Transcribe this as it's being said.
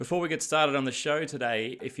Before we get started on the show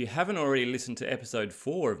today, if you haven't already listened to episode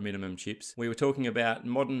 4 of Minimum Chips, we were talking about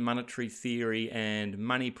modern monetary theory and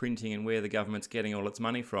money printing and where the government's getting all its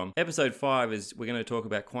money from. Episode 5 is we're going to talk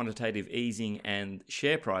about quantitative easing and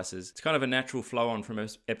share prices. It's kind of a natural flow on from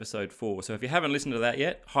episode 4. So if you haven't listened to that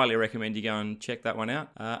yet, highly recommend you go and check that one out.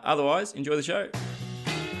 Otherwise, enjoy the show.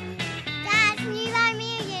 Dad, can you buy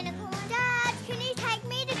me a unicorn? Dad, can you take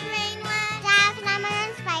me to Greenland? Dad, can I have my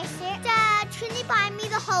own spaceship? Dad, can you buy me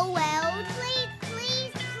the whole world? Please.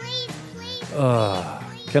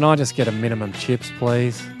 Can I just get a minimum chips,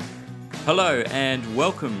 please? Hello and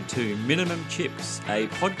welcome to Minimum Chips, a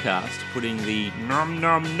podcast putting the nom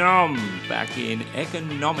back in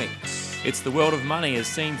economics. It's the world of money as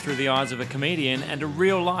seen through the eyes of a comedian and a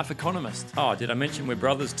real-life economist. Oh, did I mention we're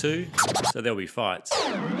brothers too? So there'll be fights.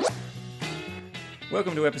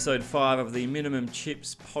 Welcome to episode 5 of the Minimum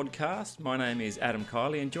Chips podcast. My name is Adam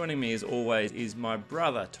Kiley, and joining me as always is my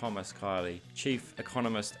brother Thomas Kiley, Chief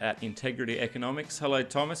Economist at Integrity Economics. Hello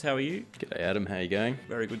Thomas, how are you? G'day Adam, how you going?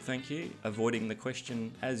 Very good, thank you. Avoiding the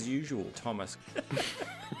question as usual, Thomas.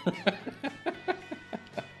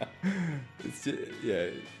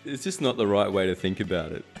 It's just not the right way to think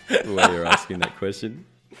about it, the way you're asking that question.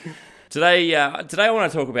 Today I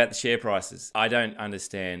want to talk about the share prices. I don't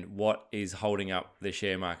understand what is holding up the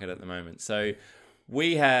share market at the moment. So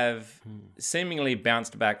we have seemingly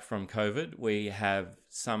bounced back from COVID. We have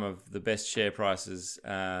some of the best share prices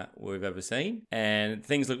we've ever seen, and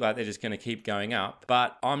things look like they're just going to keep going up.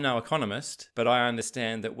 But I'm no economist, but I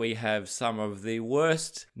understand that we have some of the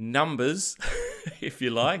worst numbers, if you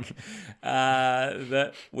like,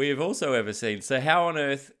 that we've also ever seen. So how on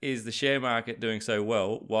earth is the share market doing so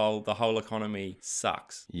well while the whole economy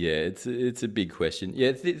sucks? Yeah, it's a big question.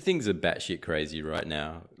 Yeah, things are batshit crazy right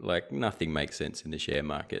now. Like, nothing makes sense in the share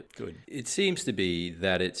market. Good. It seems to be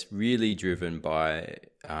that it's really driven by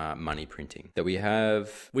money printing. That we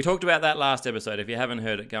talked about that last episode. If you haven't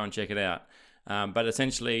heard it, go and check it out. But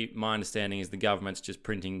essentially, my understanding is the government's just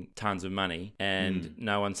printing tons of money, and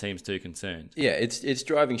no one seems too concerned. Yeah, it's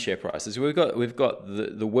driving share prices. We've got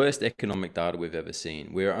the worst economic data we've ever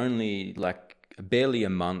seen. We're only like barely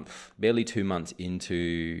 2 months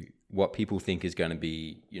into what people think is going to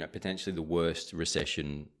be, potentially the worst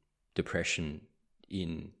recession, depression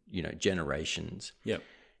in, generations. Yep.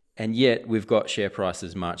 And yet we've got share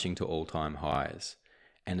prices marching to all-time highs.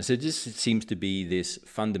 And so it just seems to be this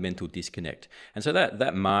fundamental disconnect. And so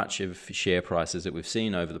that march of share prices that we've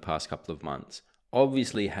seen over the past couple of months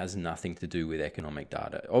obviously has nothing to do with economic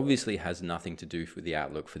data, obviously has nothing to do with the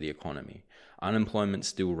outlook for the economy. Unemployment's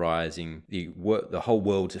still rising. The whole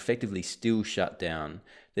world's effectively still shut down.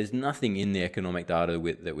 There's nothing in the economic data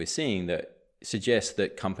that we're seeing that suggests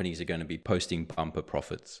that companies are going to be posting bumper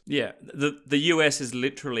profits. Yeah, the US is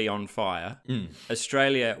literally on fire.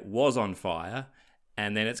 Australia was on fire,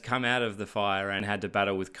 and then it's come out of the fire and had to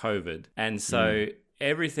battle with COVID. And so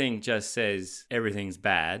everything just says everything's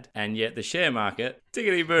bad, and yet the share market,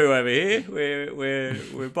 tickety boo over here,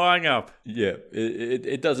 we're buying up. Yeah,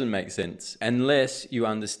 it doesn't make sense unless you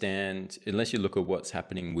look at what's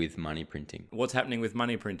happening with money printing. What's happening with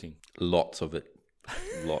money printing? Lots of it.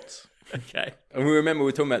 Lots. Okay. And we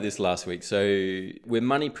were talking about this last week. So we're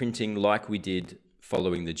money printing like we did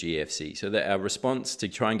following the GFC. So that our response to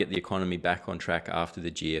try and get the economy back on track after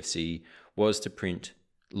the GFC was to print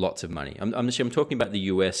lots of money. I'm talking about the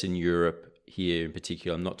US and Europe here in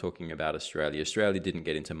particular. I'm not talking about Australia. Australia didn't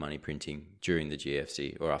get into money printing during the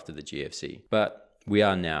GFC or after the GFC. But we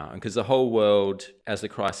are now. And because the whole world, as the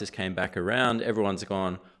crisis came back around, everyone's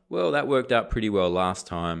gone, well, that worked out pretty well last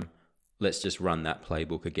time. Let's just run that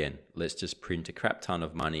playbook again. Let's just print a crap ton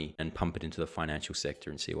of money and pump it into the financial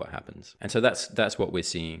sector and see what happens. And so that's what we're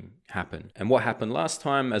seeing happen. And what happened last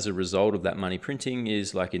time as a result of that money printing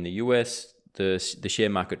is, like in the US, the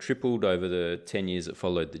share market tripled over the 10 years that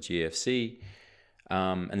followed the GFC.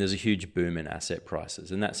 And there's a huge boom in asset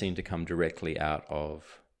prices. And that seemed to come directly out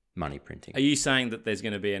of money printing. Are you saying that there's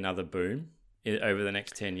going to be another boom over the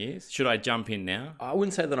next 10 years? Should I jump in now? I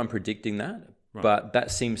wouldn't say that I'm predicting that. Right. But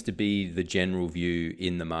that seems to be the general view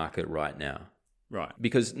in the market right now. Right.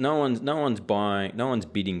 Because no one's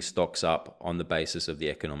bidding stocks up on the basis of the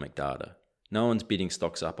economic data. No one's bidding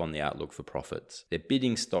stocks up on the outlook for profits. They're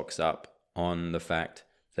bidding stocks up on the fact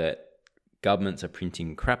that governments are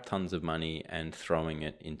printing crap tons of money and throwing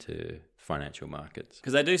it into financial markets.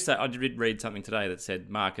 Because they do say, I did read something today that said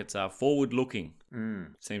markets are forward-looking.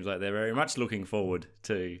 Seems like they're very much looking forward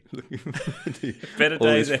to better days.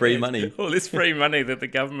 All this free ahead. money. All this free money that the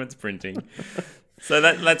government's printing. So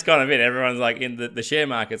that's kind of it. Everyone's like, in the share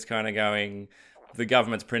market's kind of going, the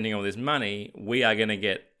government's printing all this money, we are going to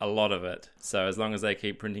get a lot of it. So as long as they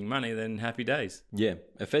keep printing money, then happy days. Yeah,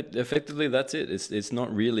 effectively that's it. It's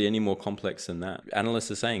not really any more complex than that.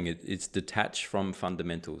 Analysts are saying it's detached from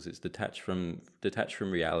fundamentals. It's detached from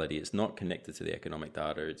reality. It's not connected to the economic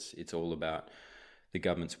data. It's all about the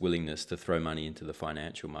government's willingness to throw money into the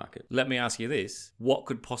financial market. Let me ask you this. What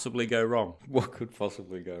could possibly go wrong? What could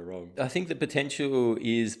possibly go wrong? I think the potential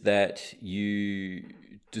is that you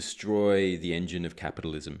destroy the engine of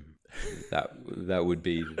capitalism. That would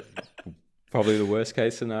be probably the worst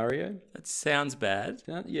case scenario. That sounds bad.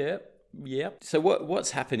 Yeah. So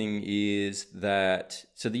what's happening is that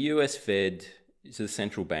the US Fed is the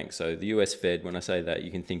central bank. So the US Fed, when I say that, you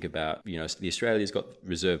can think about, the Australia's got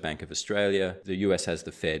Reserve Bank of Australia. The US has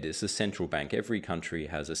the Fed. It's the central bank. Every country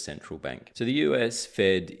has a central bank. So the US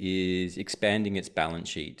Fed is expanding its balance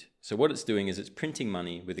sheet. So what it's doing is it's printing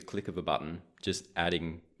money with a click of a button, just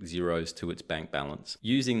adding zeros to its bank balance,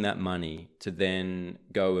 using that money to then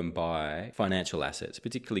go and buy financial assets,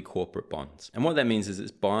 particularly corporate bonds. And what that means is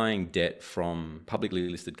it's buying debt from publicly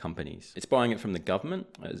listed companies. It's buying it from the government,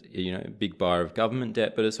 as a big buyer of government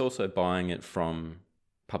debt, but it's also buying it from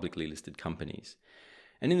publicly listed companies.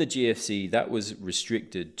 And in the GFC, that was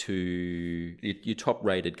restricted to your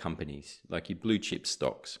top-rated companies, like your blue-chip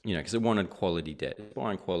stocks, because it wanted quality debt,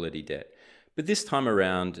 buying quality debt. But this time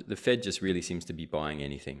around, the Fed just really seems to be buying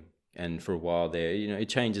anything. And for a while there, it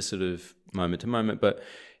changes sort of moment to moment, but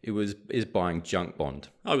is buying junk bond.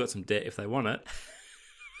 I've got some debt if they want it.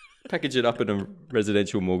 Package it up in a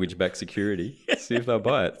residential mortgage-backed security, see if they'll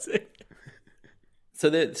buy it. So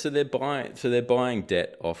they're buying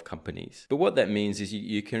debt off companies. But what that means is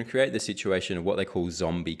you can create the situation of what they call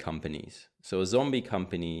zombie companies. So a zombie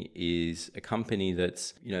company is a company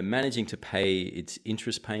that's managing to pay its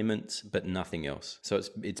interest payments but nothing else. So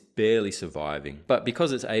it's barely surviving. But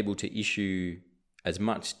because it's able to issue as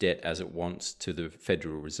much debt as it wants to the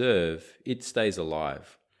Federal Reserve, it stays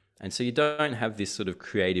alive. And so you don't have this sort of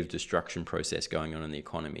creative destruction process going on in the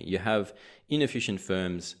economy. You have inefficient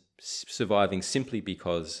firms surviving simply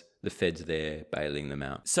because the Fed's there bailing them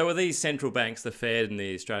out. So are these central banks, the Fed and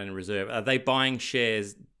the Australian Reserve, are they buying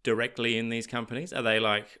shares directly in these companies? Are they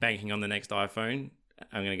like banking on the next iPhone?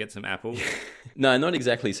 I'm going to get some Apple. No, not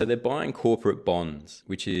exactly. So they're buying corporate bonds,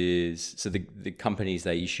 which is, the companies,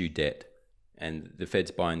 they issue debt. And the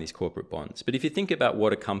Fed's buying these corporate bonds. But if you think about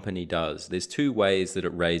what a company does, there's two ways that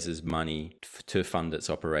it raises money to fund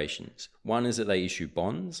its operations. One is that they issue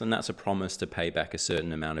bonds, and that's a promise to pay back a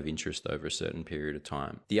certain amount of interest over a certain period of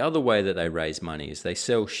time. The other way that they raise money is they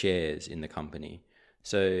sell shares in the company.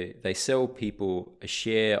 So they sell people a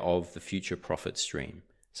share of the future profit stream.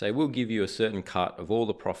 So we'll give you a certain cut of all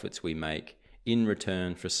the profits we make in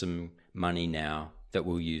return for some money now that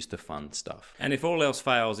we'll use to fund stuff. And if all else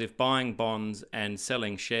fails, if buying bonds and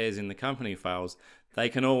selling shares in the company fails, they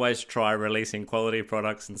can always try releasing quality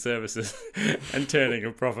products and services and turning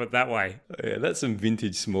a profit that way. Yeah, that's some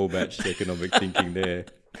vintage small batch economic thinking there.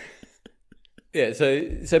 Yeah,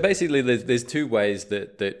 so basically there's two ways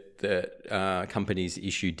that companies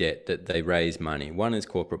issue debt, that they raise money. One is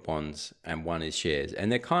corporate bonds and one is shares. And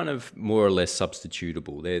they're kind of more or less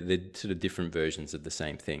substitutable. They're sort of different versions of the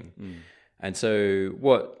same thing. Mm. And so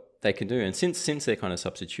what they can do, and since they're kind of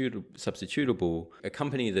substitutable, a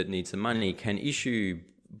company that needs the money can issue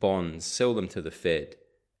bonds, sell them to the Fed,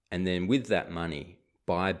 and then with that money,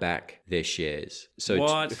 buy back their shares. So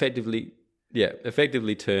effectively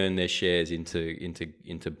turn their shares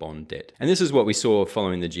into bond debt. And this is what we saw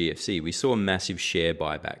following the GFC. We saw massive share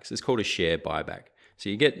buybacks. It's called a share buyback. So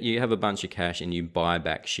you have a bunch of cash and you buy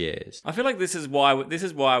back shares. I feel like this is why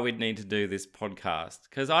we'd need to do this podcast,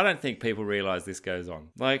 because I don't think people realize this goes on.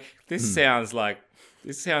 Like this sounds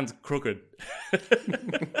crooked.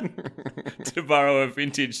 To borrow a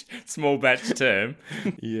vintage small batch term.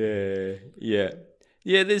 Yeah.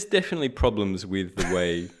 There's definitely problems with the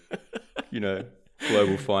way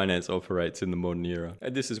global finance operates in the modern era.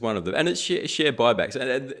 And this is one of them. And it's share buybacks.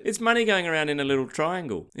 It's money going around in a little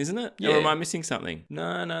triangle, isn't it? Yeah. Or am I missing something?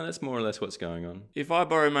 No, that's more or less what's going on. If I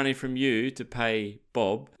borrow money from you to pay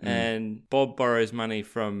Bob, and Bob borrows money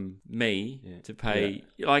from me to pay,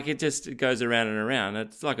 it goes around and around.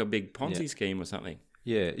 It's like a big Ponzi scheme or something.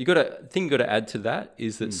 Yeah. You got to add to that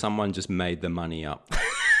is that someone just made the money up.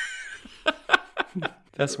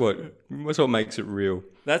 That's what makes it real.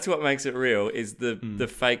 That's what makes it real, is the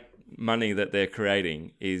fake money that they're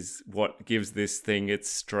creating is what gives this thing its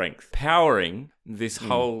strength. Powering this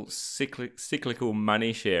whole cyclical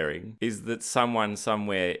money sharing is that someone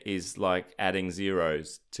somewhere is like adding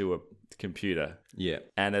zeros to computer. Yeah.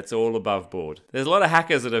 And it's all above board. There's a lot of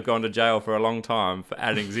hackers that have gone to jail for a long time for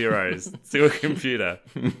adding zeros to a computer.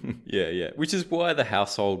 Yeah. Which is why the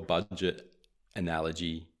household budget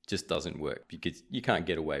analogy just doesn't work, because you can't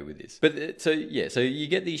get away with this. But so you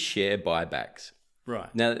get these share buybacks.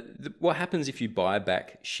 Right. Now, what happens if you buy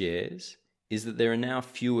back shares is that there are now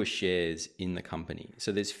fewer shares in the company.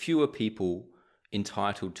 So there's fewer people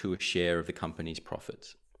entitled to a share of the company's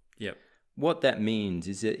profits. Yep. What that means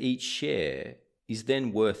is that each share is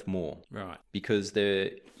then worth more. Right. Because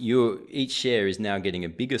each share is now getting a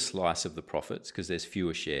bigger slice of the profits because there's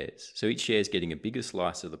fewer shares. So each share is getting a bigger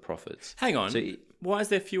slice of the profits. Hang on. So, why is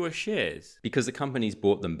there fewer shares? because the company's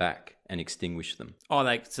bought them back and extinguished them. Oh,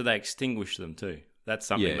 they extinguish them too. That's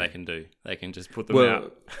something Yeah. they can do. They can just put them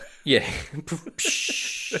out. Yeah.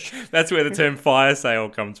 That's where the term fire sale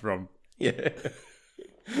comes from. Yeah.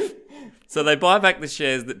 So they buy back the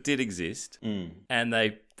shares that did exist, and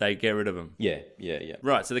they get rid of them. Yeah.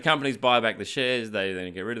 Right. So the companies buy back the shares. They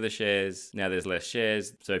then get rid of the shares. Now there's less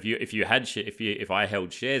shares. So if I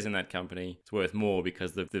held shares in that company, it's worth more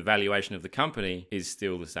because the valuation of the company is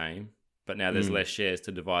still the same, but now there's less shares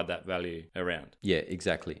to divide that value around. Yeah,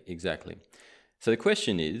 exactly. So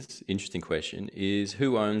the interesting question is,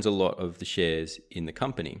 who owns a lot of the shares in the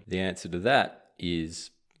company? The answer to that is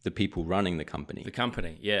the people running the company. The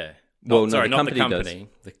company, yeah. Well, not the company company.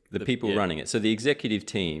 The people running it. So the executive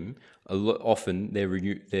team, often their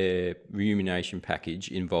remuneration package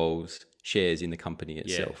involves shares in the company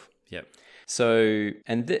itself. Yep. So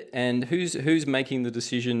and who's making the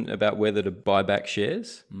decision about whether to buy back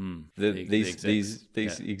shares? These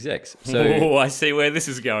execs. So Oh, I see where this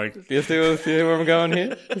is going. do you see where I'm going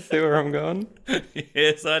here? See where I'm going?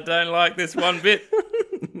 Yes, I don't like this one bit.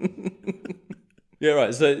 Yeah,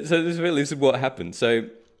 right. So this is what happened. So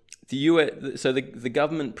the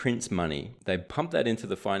government prints money. They pump that into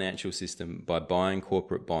the financial system by buying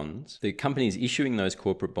corporate bonds. The companies issuing those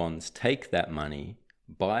corporate bonds take that money,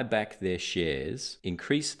 buy back their shares,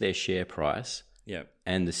 increase their share price, Yep.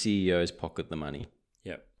 and the CEOs pocket the money.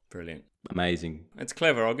 Yep. Brilliant. Amazing. It's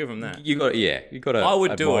clever. I'll give them that. You got to. I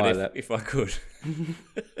would do admire it that. if I could.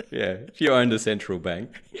 Yeah, if you owned a central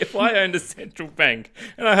bank. If I owned a central bank,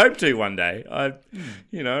 and I hope to one day,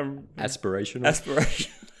 Aspirational.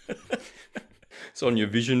 aspiration. It's on your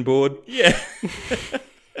vision board. Yeah.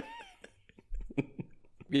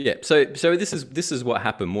 Yeah. So this is what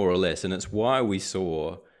happened more or less, and it's why we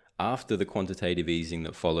saw, after the quantitative easing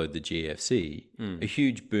that followed the GFC, a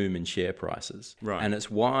huge boom in share prices. Right. And it's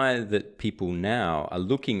why that people now are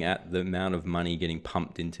looking at the amount of money getting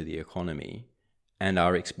pumped into the economy and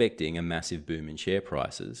are expecting a massive boom in share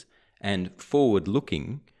prices, and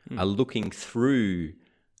forward-looking are looking through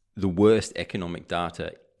the worst economic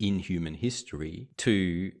data in human history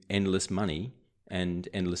to endless money and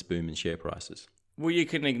endless boom in share prices. Well, you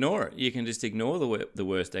can ignore it. You can just ignore the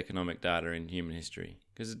worst economic data in human history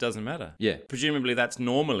because it doesn't matter. Yeah. Presumably, that's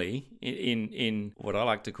normally in what I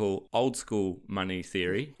like to call old school money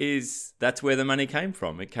theory. That's where the money came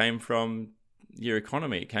from. It came from your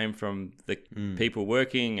economy. It came from the people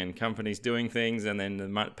working and companies doing things, and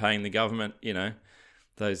then paying the government.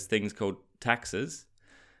 Those things called taxes.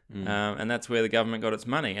 And that's where the government got its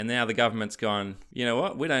money. And now the government's gone, you know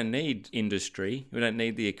what? We don't need industry. We don't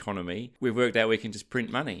need the economy. We've worked out we can just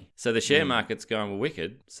print money. So the share market's going, well,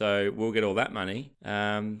 wicked. So we'll get all that money.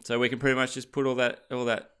 So we can pretty much just put all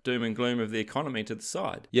that doom and gloom of the economy to the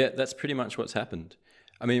side. Yeah, that's pretty much what's happened.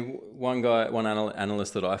 I mean, one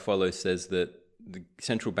analyst that I follow says that the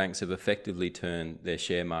central banks have effectively turned their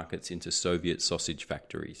share markets into Soviet sausage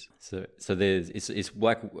factories. So it's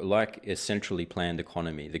like a centrally planned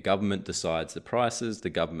economy. The government decides the prices, the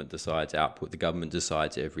government decides output, the government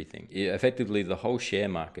decides everything. Effectively, the whole share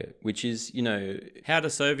market, which is, How do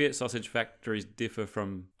Soviet sausage factories differ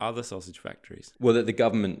from other sausage factories? well, that the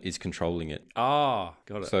government is controlling it. Ah,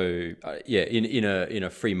 got it. So in a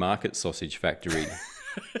free market sausage factory.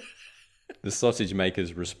 The sausage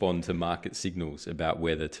makers respond to market signals about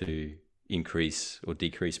whether to increase or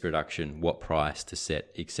decrease production, what price to set,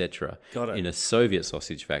 etc. Got it. In a Soviet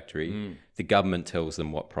sausage factory, the government tells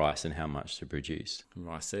them what price and how much to produce.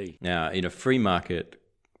 I see. Now, in a free market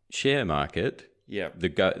share market, Yeah.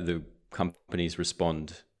 the companies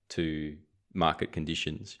respond to market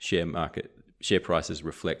conditions. Share prices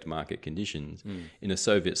reflect market conditions. In a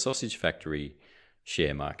Soviet sausage factory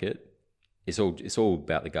share market, it's all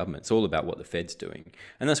about the government. It's all about what the Fed's doing.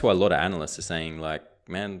 And that's why a lot of analysts are saying, like,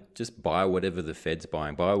 man, just buy whatever the Fed's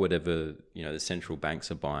buying, buy whatever, the central banks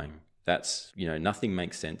are buying. That's, nothing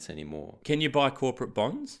makes sense anymore. Can you buy corporate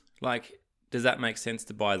bonds? Like, Does that make sense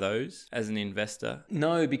to buy those as an investor?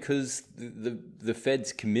 No, because the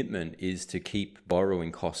Fed's commitment is to keep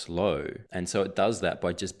borrowing costs low. And so it does that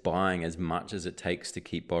by just buying as much as it takes to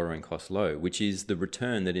keep borrowing costs low, which is the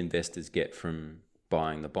return that investors get from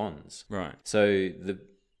buying the bonds. Right. So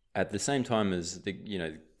at the same time as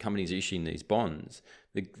the companies issuing these bonds,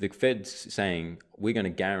 the Fed's saying we're going to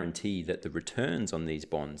guarantee that the returns on these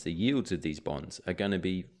bonds, the yields of these bonds, are going to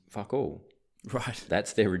be fuck all. Right.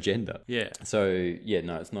 That's their agenda. Yeah. So yeah,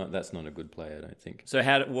 no, it's not. That's not a good play, I don't think. So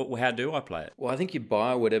how do I play it? Well, I think you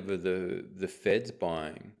buy whatever the Fed's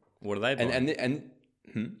buying. What are they buying? And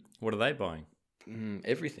What are they buying?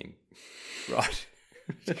 everything. Right.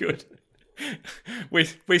 Good.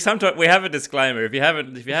 We sometimes have a disclaimer. If you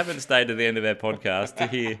haven't stayed to the end of our podcast to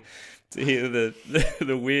hear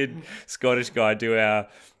the weird Scottish guy do our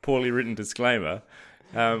poorly written disclaimer,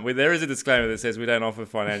 there is a disclaimer that says we don't offer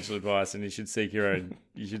financial advice and you should seek your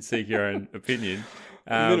own opinion.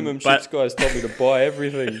 The minimum chips guys told me to buy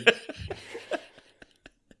everything.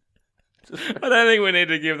 I don't think we need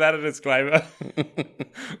to give that a disclaimer.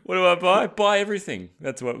 What do I buy? Buy everything.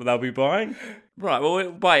 That's what they'll be buying. Right,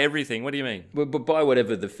 well, buy everything. What do you mean? But buy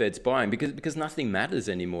whatever the Fed's buying because nothing matters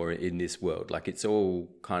anymore in this world. Like it's all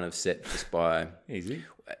kind of set just by... Easy.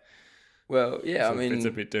 Well, yeah, I mean... It's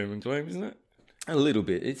a bit doom and gloom, isn't it? A little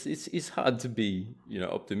bit. It's hard to be,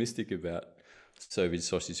 optimistic about Soviet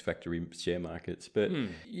sausage factory share markets, but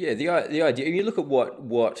yeah, the idea. If you look at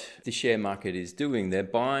what the share market is doing, they're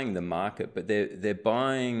buying the market, but they're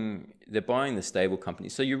buying the stable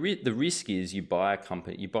companies. So the risk is you buy a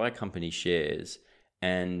company shares,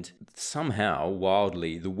 and somehow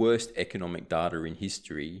wildly the worst economic data in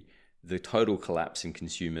history, the total collapse in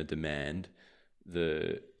consumer demand,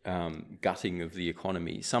 the gutting of the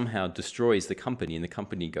economy somehow destroys the company, and the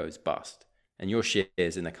company goes bust. And your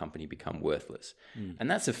shares in the company become worthless.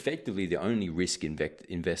 And that's effectively the only risk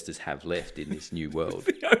investors have left in this new world.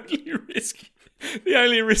 The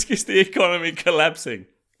only risk is the economy collapsing.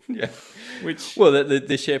 Yeah. Which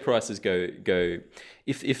the share prices go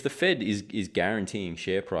if the Fed is guaranteeing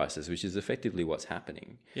share prices, which is effectively what's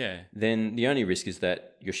happening. Yeah. Then the only risk is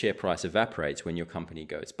that your share price evaporates when your company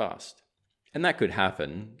goes bust. And that could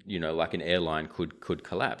happen, like an airline could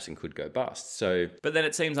collapse and could go bust. So, but then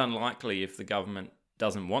it seems unlikely if the government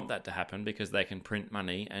doesn't want that to happen because they can print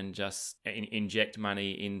money and just inject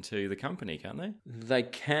money into the company, can't they? They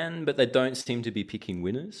can, but they don't seem to be picking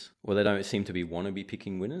winners, or they don't seem to want to be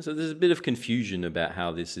picking winners. So there's a bit of confusion about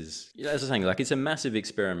how this is. As I was saying, it's a massive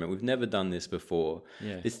experiment. We've never done this before.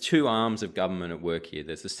 Yeah. There's two arms of government at work here.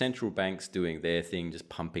 There's the central banks doing their thing, just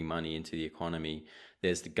pumping money into the economy.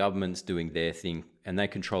 There's the governments doing their thing, and they're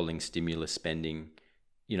controlling stimulus spending.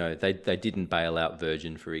 They didn't bail out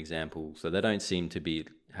Virgin, for example, so they don't seem to be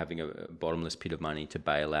having a bottomless pit of money to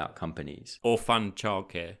bail out companies. Or fund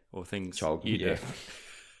childcare or things. Yeah.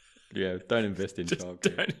 Yeah, don't invest in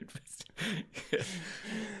childcare. Don't invest.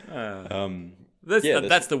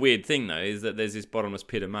 That's the weird thing, though, is that there's this bottomless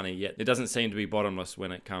pit of money, yet it doesn't seem to be bottomless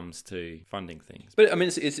when it comes to funding things. But I mean,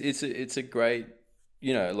 it's a great...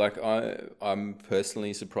 I'm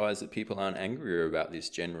personally surprised that people aren't angrier about this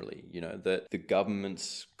generally, that the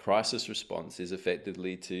government's crisis response is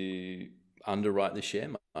effectively to underwrite the share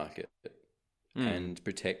market and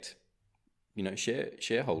protect,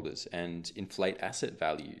 shareholders and inflate asset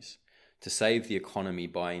values to save the economy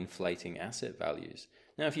by inflating asset values.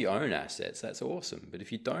 Now, if you own assets, that's awesome. But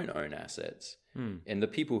if you don't own assets, and the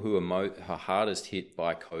people who are hardest hit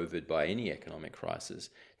by COVID, by any economic crisis,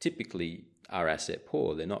 typically are asset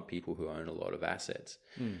poor. They're not people who own a lot of assets.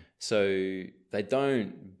 So they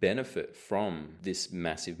don't benefit from this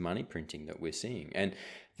massive money printing that we're seeing. And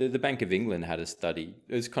the Bank of England had a study.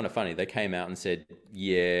 It was kind of funny. They came out and said,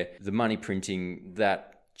 yeah, the money printing,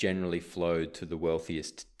 that generally flowed to the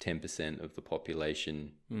wealthiest 10% of the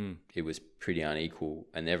population. It was pretty unequal.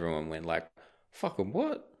 And everyone went like, fuck 'em,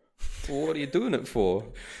 what? Well, what are you doing it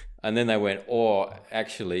for? And then they went,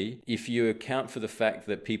 actually, if you account for the fact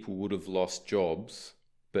that people would have lost jobs,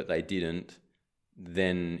 but they didn't,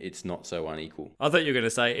 then it's not so unequal. I thought you were going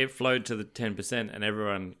to say it flowed to the 10% and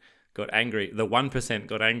everyone got angry. The 1%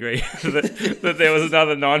 got angry that there was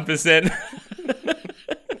another 9%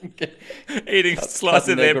 eating a slice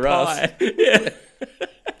of their pie. Yeah.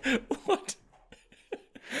 What?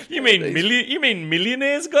 You mean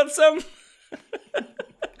millionaires got some?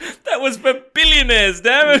 That was for billionaires,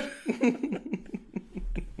 damn it!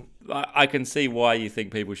 I can see why you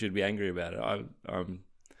think people should be angry about it.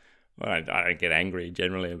 I don't get angry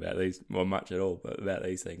generally about these, well, much at all, but about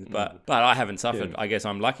these things. But I haven't suffered. Yeah. I guess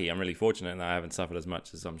I'm lucky. I'm really fortunate that I haven't suffered as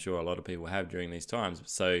much as I'm sure a lot of people have during these times.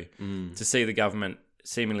 So to see the government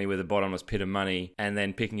seemingly with a bottomless pit of money and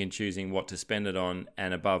then picking and choosing what to spend it on,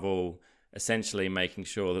 and above all, essentially making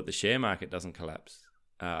sure that the share market doesn't collapse.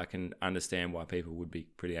 I can understand why people would be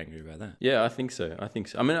pretty angry about that. Yeah, I think so.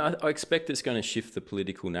 I mean, I expect it's going to shift the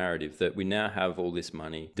political narrative that we now have all this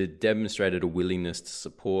money. They demonstrated a willingness to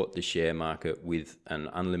support the share market with an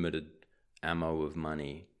unlimited ammo of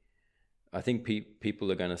money. I think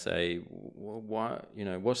people are going to say, well, why?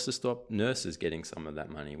 What's to stop nurses getting some of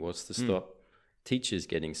that money? What's to stop teachers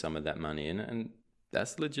getting some of that money? And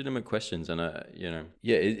that's legitimate questions. And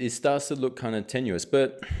it starts to look kind of tenuous,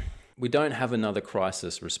 but we don't have another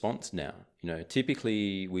crisis response now.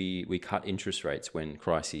 Typically we cut interest rates when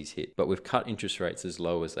crises hit, but we've cut interest rates as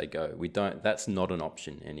low as they go. That's not an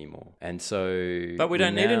option anymore. And so... But we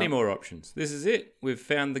don't need any more options. This is it. We've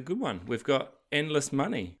found the good one. We've got endless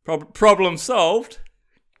money. Problem solved.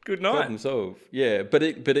 Good night. Problem solved. Yeah, but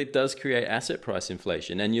it does create asset price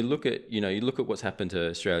inflation. And you look at what's happened to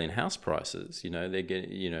Australian house prices. They're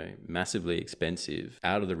getting, massively expensive,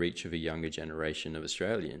 out of the reach of a younger generation of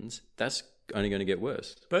Australians. That's only going to get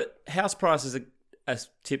worse. But house prices are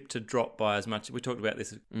tipped to drop by as much. We talked about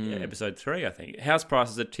this in episode 3, I think. House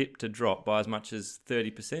prices are tipped to drop by as much as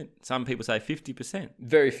 30%. Some people say 50%.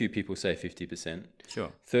 Very few people say 50%.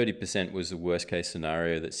 Sure. 30% was the worst case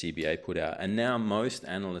scenario that CBA put out. And now most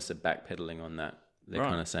analysts are backpedaling on that. They're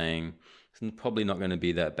kind of saying it's probably not going to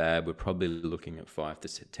be that bad. We're probably looking at 5 to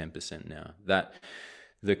 10% now.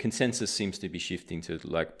 The consensus seems to be shifting to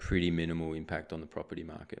pretty minimal impact on the property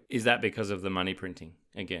market. Is that because of the money printing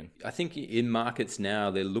again? I think in markets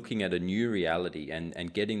now, they're looking at a new reality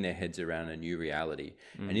and getting their heads around a new reality.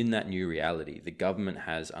 And in that new reality, the government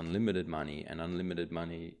has unlimited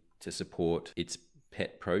money to support its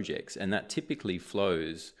pet projects. And that typically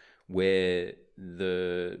flows where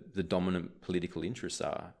the dominant political interests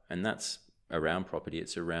are. And that's around property.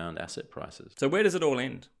 It's around asset prices. So where does it all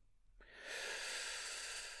end?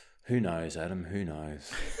 Who knows, Adam? Who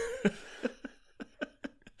knows?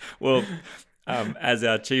 Well, as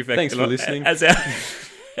our chief thanks for listening. As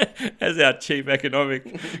our chief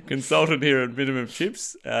economic consultant here at Minimum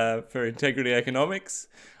Chips for Integrity Economics,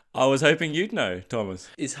 I was hoping you'd know, Thomas.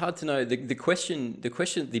 It's hard to know. The question,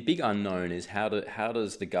 the big unknown is how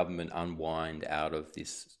does the government unwind out of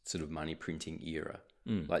this sort of money printing era?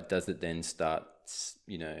 Does it then start?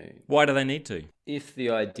 Why do they need to? If the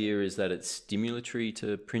idea is that it's stimulatory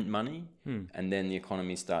to print money and then the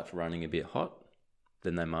economy starts running a bit hot,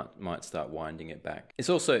 then they might start winding it back. It's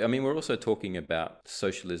also, we're also talking about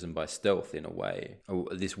socialism by stealth in a way,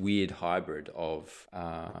 this weird hybrid of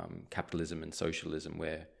capitalism and socialism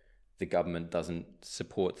where the government doesn't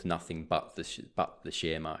support nothing but the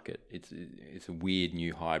share market. It's a weird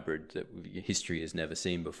new hybrid that history has never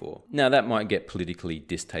seen before. Now that might get politically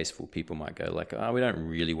distasteful. People might go we don't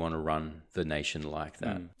really want to run the nation like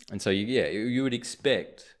that. And so you would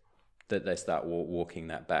expect that they start walking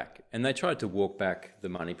that back. And they tried to walk back the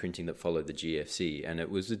money printing that followed the GFC, and it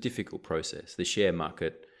was a difficult process. The share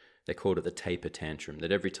market, they called it the taper tantrum,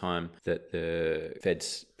 that every time that the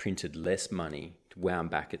Feds printed less money, wound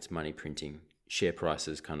back its money printing, share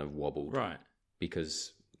prices kind of wobbled. Right.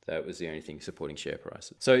 Because that was the only thing supporting share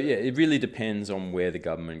prices. So it really depends on where the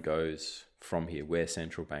government goes from here, where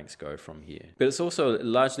central banks go from here. But it's also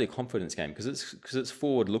largely a confidence game because it's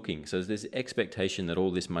forward looking. So there's the expectation that all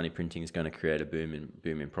this money printing is going to create a boom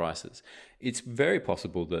in prices. It's very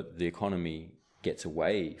possible that the economy gets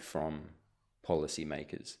away from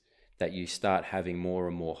policymakers, that you start having more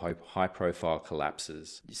and more high-profile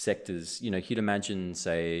collapses. Sectors, you'd imagine,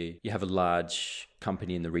 say, you have a large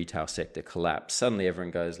company in the retail sector collapse. Suddenly everyone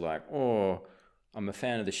goes I'm a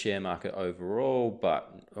fan of the share market overall,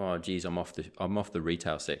 but, I'm off the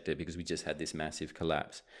retail sector because we just had this massive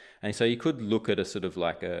collapse. And so you could look at a sort of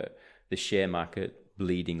the share market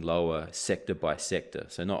bleeding lower sector by sector.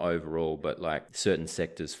 So not overall, but certain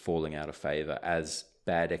sectors falling out of favor as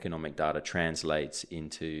bad economic data translates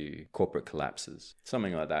into corporate collapses.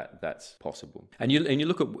 Something like that, that's possible. And you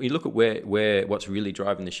look at where what's really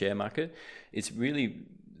driving the share market, it's really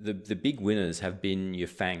the big winners have been your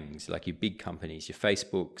FANGs, your big companies, your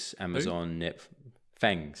Facebooks, Amazon,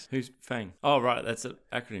 FANGs. Who's FANG? Oh, right, that's an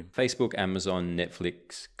acronym. Facebook, Amazon,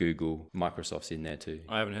 Netflix, Google, Microsoft's in there too.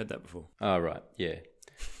 I haven't heard that before. Oh, right, yeah.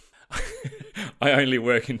 I only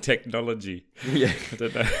work in technology. Yeah, I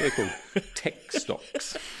don't know. They're called tech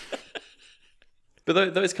stocks.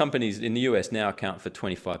 But those companies in the US now account for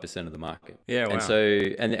 25% of the market. Yeah, wow. And so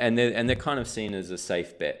and they're kind of seen as a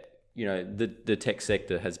safe bet. The tech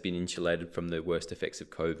sector has been insulated from the worst effects of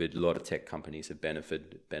COVID. A lot of tech companies have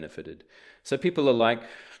benefited. So people are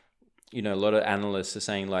a lot of analysts are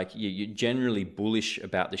saying like you're generally bullish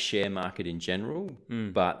about the share market in general,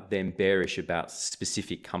 but then bearish about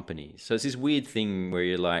specific companies. So it's this weird thing where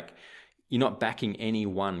you're like, you're not backing any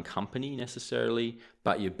one company necessarily,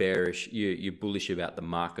 but you're bearish, you're bullish about the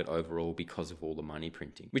market overall because of all the money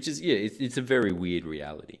printing, which is, it's a very weird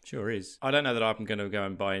reality. Sure is. I don't know that I'm going to go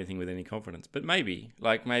and buy anything with any confidence, but maybe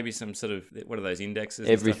some sort of, what are those indexes?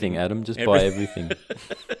 Everything, Adam, just buy everything.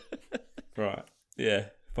 Right. Yeah,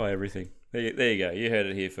 buy everything. There you go. You heard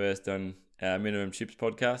it here first on our Minimum Chips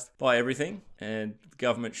podcast. Buy everything, and the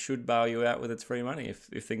government should bail you out with its free money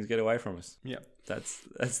if things get away from us. Yeah. That's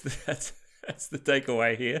the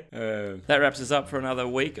takeaway here. That wraps us up for another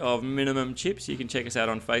week of Minimum Chips. You can check us out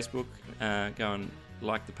on Facebook. Go and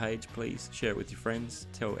like the page, please. Share it with your friends.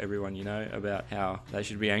 Tell everyone you know about how they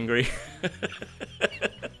should be angry.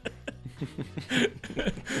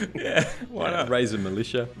 Yeah, why not? Raise a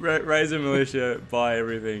militia. Raise a militia, buy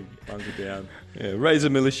everything, bunker down. Yeah, raise a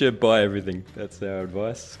militia, buy everything. That's our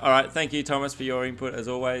advice. All right, thank you, Thomas, for your input as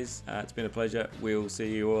always. It's been a pleasure. We'll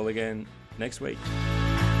see you all again next week.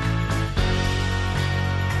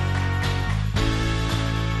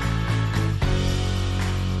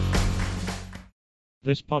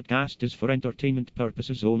 This podcast is for entertainment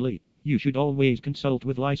purposes only. You should always consult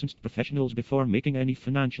with licensed professionals before making any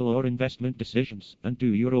financial or investment decisions, and do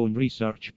your own research.